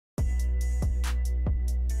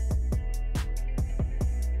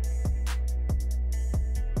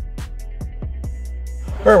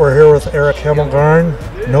All right, we're here with Eric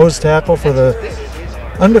Hemmelgarn, nose tackle for the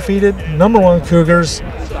undefeated #1 Cougars.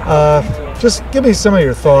 Just give me some of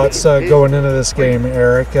your thoughts going into this game,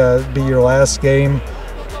 Eric. Be your last game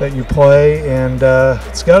that you play, and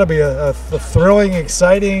it's got to be a thrilling,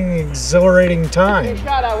 exciting, exhilarating time.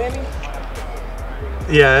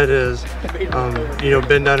 Yeah, it is.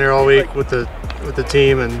 Been down here all week with the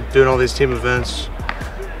team and doing all these team events.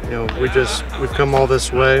 We've come all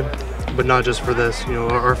this way, but not just for this.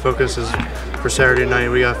 Our focus is for Saturday night.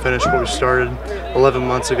 We got finished what we started 11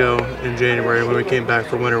 months ago in January when we came back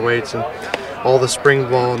for winter weights, and all the spring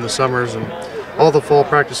ball and the summers and all the fall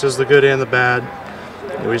practices, the good and the bad.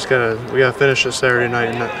 We gotta finish it Saturday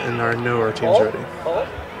night and know our team's ready.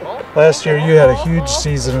 Last year you had a huge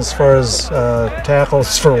season as far as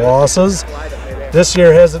tackles for losses. This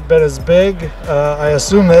year hasn't been as big. I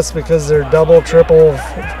assume that's because they're double, triple,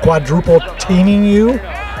 quadruple teaming you?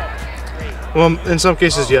 Well, in some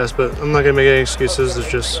cases, yes, but I'm not going to make any excuses.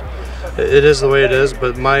 It is the way it is,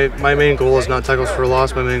 but my main goal is not tackles for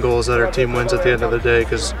loss. My main goal is that our team wins at the end of the day,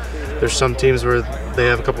 because there's some teams where they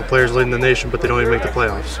have a couple players leading the nation, but they don't even make the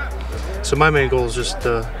playoffs. So my main goal is just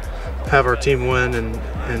to have our team win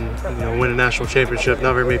and win a national championship.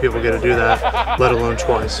 Not very many people get to do that, let alone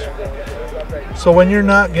twice. So when you're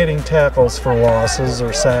not getting tackles for losses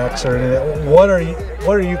or sacks or anything, what are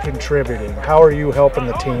you contributing? How are you helping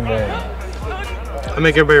the team win? I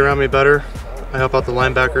make everybody around me better. I help out the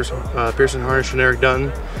linebackers, Pearson Harnish and Eric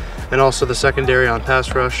Dutton, and also the secondary on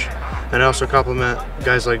pass rush. And I also compliment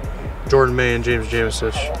guys like Jordan May and James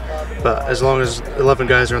Jamesich. But as long as 11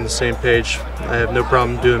 guys are on the same page, I have no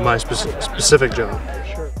problem doing my specific job.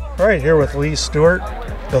 All right, here with Lee Stewart,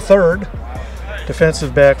 the third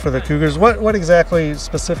defensive back for the Cougars. What exactly,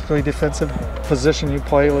 specifically defensive position you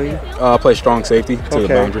play, Lee? I play strong safety to the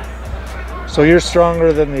boundary. So you're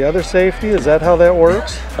stronger than the other safety? Is that how that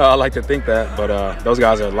works? I like to think that, but those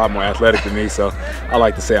guys are a lot more athletic than me, so I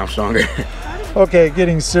like to say I'm stronger. Okay,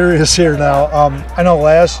 getting serious here now. I know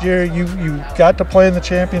last year you got to play in the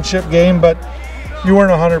championship game, but you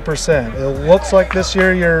weren't 100%. It looks like this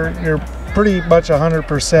year you're pretty much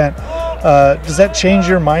 100%. Does that change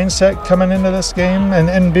your mindset coming into this game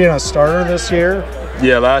and being a starter this year?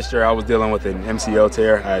 Yeah, last year I was dealing with an MCL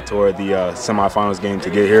tear. I tore the semifinals game to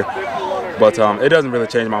get here. But it doesn't really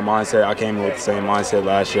change my mindset. I came in with the same mindset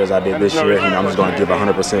last year as I did this year. I'm just going to give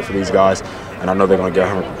 100% for these guys, and I know they're going to get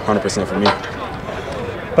 100% for me.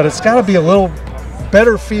 But it's got to be a little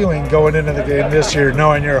better feeling going into the game this year,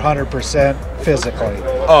 knowing you're 100% physically.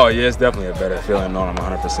 Oh yeah, it's definitely a better feeling knowing I'm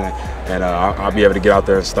 100%, and I'll be able to get out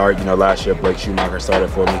there and start. Last year Blake Schumacher started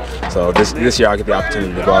for me, so this year I get the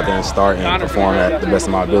opportunity to go out there and start and perform at the best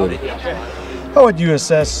of my ability. How would you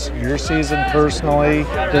assess your season personally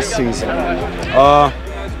this season? I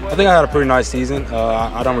think I had a pretty nice season.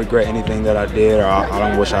 I don't regret anything that I did, or I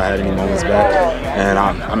don't wish I had any moments back. And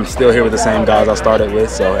I'm still here with the same guys I started with,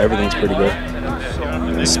 so everything's pretty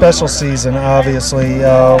good. Special season, obviously.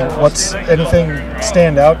 What's anything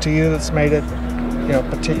stand out to you that's made it,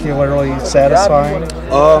 particularly satisfying?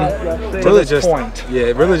 Really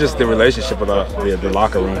just the relationship with the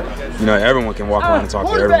locker room. Everyone can walk around and talk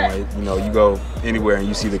to everyone. You go anywhere and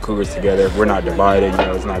you see the Cougars together. We're not divided.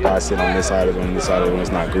 It's not guys sitting on this side of the room, this side of the room.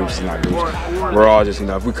 It's not groups. We're all just,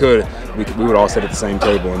 if we could, we would all sit at the same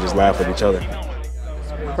table and just laugh with each other.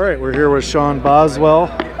 All right, we're here with Sean Boswell.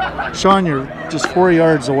 Sean, you're just 4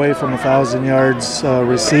 yards away from 1,000 yards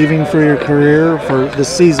receiving for your career, for this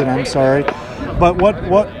season, I'm sorry. But what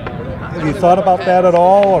have you thought about that at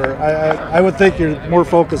all? Or I would think you're more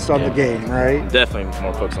focused on the game, right? Definitely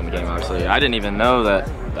more focused on the game, obviously. I didn't even know that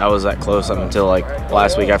I was that close up until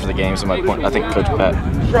last week after the game. I think Coach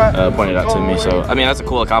Pat pointed out to me. So, that's a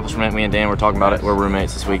cool accomplishment. Me and Dan were talking about it. We're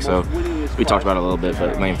roommates this week, so we talked about it a little bit,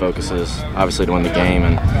 but main focus is obviously to win the game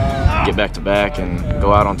and get back-to-back and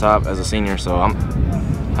go out on top as a senior. So I'm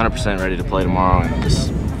 100% ready to play tomorrow and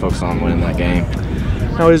just focus on winning that game.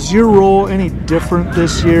 Now, is your role any different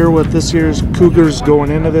this year with this year's Cougars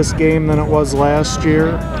going into this game than it was last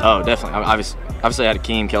year? Oh, definitely. Obviously, I had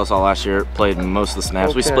Akeem Kelsall last year, played most of the snaps.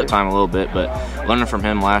 Okay. We split time a little bit, but learning from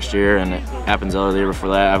him last year and Appenzeller the year before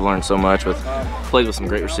that, I've learned so much. Played with some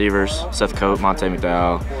great receivers, Seth Coate, Monte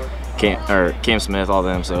McDowell, Cam Smith, all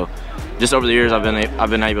them. So just over the years, I've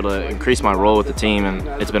been able to increase my role with the team, and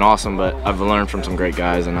it's been awesome. But I've learned from some great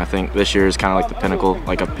guys, and I think this year is kind of like the pinnacle,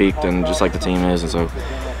 like I've peaked, and just like the team is, and so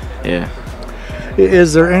yeah.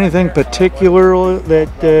 Is there anything particular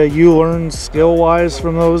that you learned skill-wise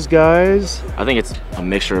from those guys? I think it's a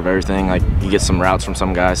mixture of everything. Like, you get some routes from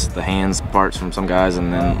some guys, the hands parts from some guys,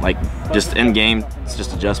 and then like just in game, it's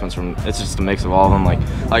just adjustments from. It's just a mix of all of them. Like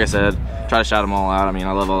I said, try to shout them all out. I mean,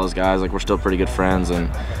 I love all those guys. Like, we're still pretty good friends, and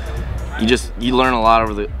you learn a lot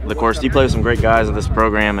over the course. You play with some great guys in this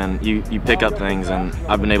program, and you pick up things. And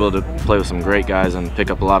I've been able to play with some great guys and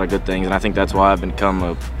pick up a lot of good things. And I think that's why I've become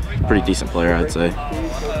a pretty decent player, I'd say.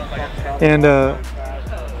 And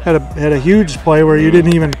had a huge play where you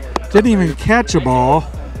didn't even catch a ball.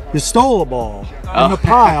 You stole a ball in the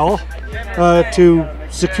pile to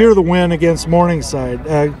secure the win against Morningside.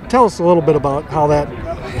 Tell us a little bit about how that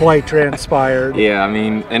play transpired. Yeah, I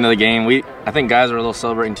mean, end of the game, I think guys were a little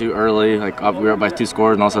celebrating too early. Like, we were up by 2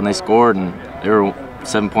 scores, and all of a sudden they scored, and they were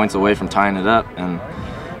 7 points away from tying it up, and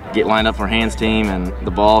get lined up for hands team, and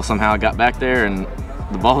the ball somehow got back there, and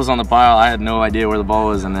the ball was on the pile. I had no idea where the ball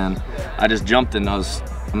was, and then I just jumped, and I'm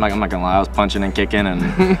not gonna lie, I was punching and kicking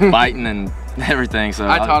and biting and everything. So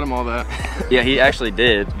I taught him all that. Yeah, he actually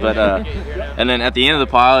did. But and then at the end of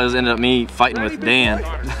the pile, it ended up me fighting with Dan.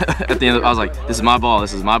 At the end, I was like, "This is my ball.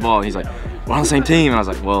 This is my ball." And he's like, "We're on the same team." And I was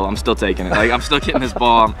like, "Well, I'm still taking it. Like, I'm still getting this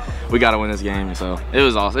ball. We got to win this game." So it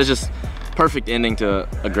was awesome. It's just perfect ending to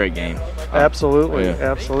a great game. Absolutely,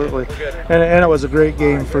 absolutely. And it was a great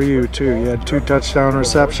game for you too. You had 2 touchdown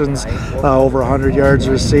receptions, over 100 yards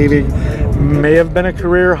receiving. May have been a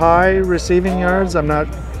career high receiving yards.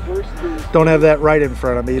 Don't have that right in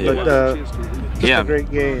front of me, but just a great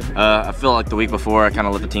game. I feel like the week before I kind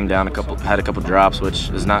of let the team down had a couple drops, which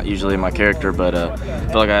is not usually my character, but I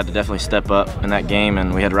feel like I had to definitely step up in that game,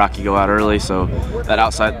 and we had Rocky go out early, so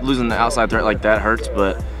that losing the outside threat like that hurts,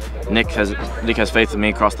 but Nick has faith in me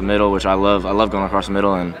across the middle, which I love. I love going across the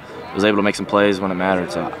middle, and was able to make some plays when it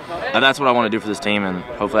mattered. So that's what I want to do for this team, and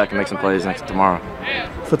hopefully I can make some plays tomorrow.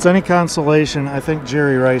 If it's any consolation, I think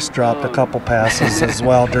Jerry Rice dropped a couple passes as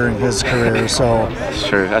well during his career. So that's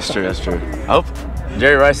true. That's true. I hope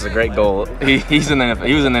Jerry Rice is a great goal. He's in the NFL.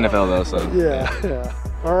 He was in the NFL though. So yeah.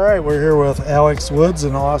 All right, we're here with Alex Woods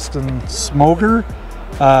and Austin Smogor.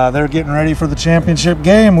 They're getting ready for the championship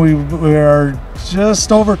game. We are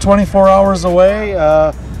just over 24 hours away.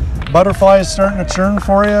 Butterflies starting to churn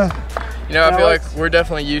for you? You know, I feel like we're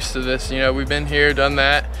definitely used to this. You know, we've been here, done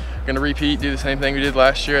that. We're going to repeat, do the same thing we did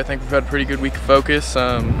last year. I think we've had a pretty good week of focus,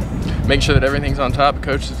 make sure that everything's on top. The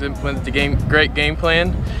coach has implemented the great game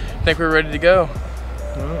plan. I think we're ready to go.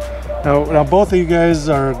 Now both of you guys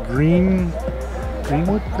are Greenwood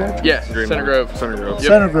graduates? Yeah, Center Grove. Yep.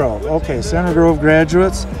 Center Grove. Okay, Center Grove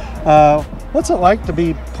graduates. What's it like to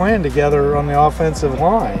be playing together on the offensive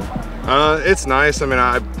line? It's nice. I mean,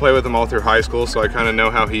 I play with him all through high school, so I kind of know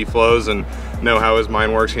how he flows and know how his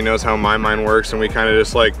mind works. He knows how my mind works, and we kind of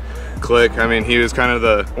just like click. I mean, he was kind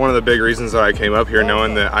of one of the big reasons that I came up here,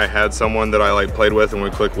 knowing that I had someone that I like played with and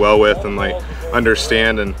would click well with and like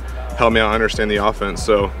understand and help me out understand the offense.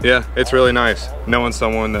 So yeah, it's really nice knowing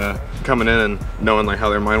someone coming in and knowing like how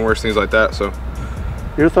their mind works, things like that. So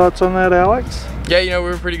your thoughts on that, Alex? Yeah, you know, we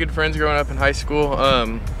were pretty good friends growing up in high school.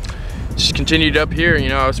 Just continued up here. You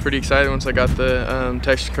know, I was pretty excited once I got the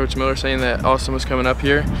text from Coach Miller saying that Austin was coming up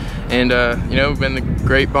here, and you know, we've been a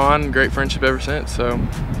great bond, great friendship ever since. So,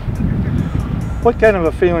 what kind of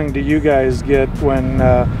a feeling do you guys get when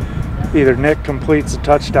either Nick completes a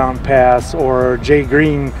touchdown pass or Jay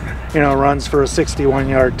Green, you know, runs for a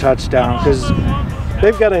 61-yard touchdown? Because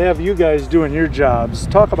they've got to have you guys doing your jobs.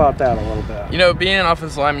 Talk about that a little bit. You know, being an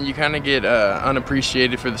offensive lineman, you kind of get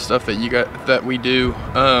unappreciated for the stuff that we do.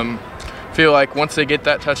 Feel like once they get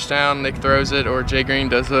that touchdown, Nick throws it, or Jay Green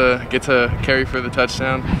gets a carry for the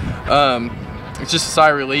touchdown. It's just a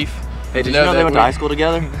sigh of relief. Hey, did you know they went to high school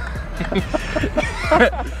together?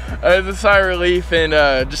 It's a sigh of relief, and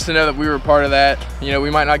just to know that we were part of that. You know, we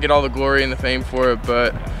might not get all the glory and the fame for it,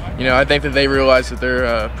 but you know, I think that they realize that they're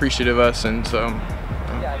appreciative of us, and so.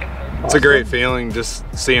 It's a great feeling just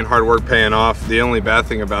seeing hard work paying off. The only bad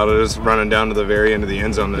thing about it is running down to the very end of the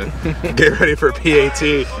end zone to get ready for PAT.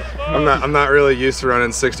 I'm not really used to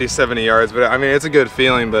running 60, 70 yards, but I mean, it's a good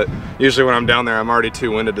feeling, but usually when I'm down there, I'm already too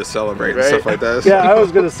winded to celebrate and stuff like that. Yeah, I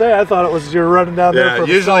was going to say, I thought it was you're running down there for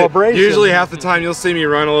the celebration. Usually half the time you'll see me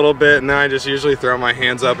run a little bit, and then I just usually throw my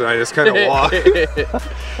hands up and I just kind of walk.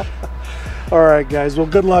 All right, guys. Well,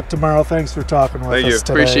 good luck tomorrow. Thanks for talking with us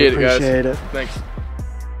today. Appreciate it, guys. Appreciate it. Thanks.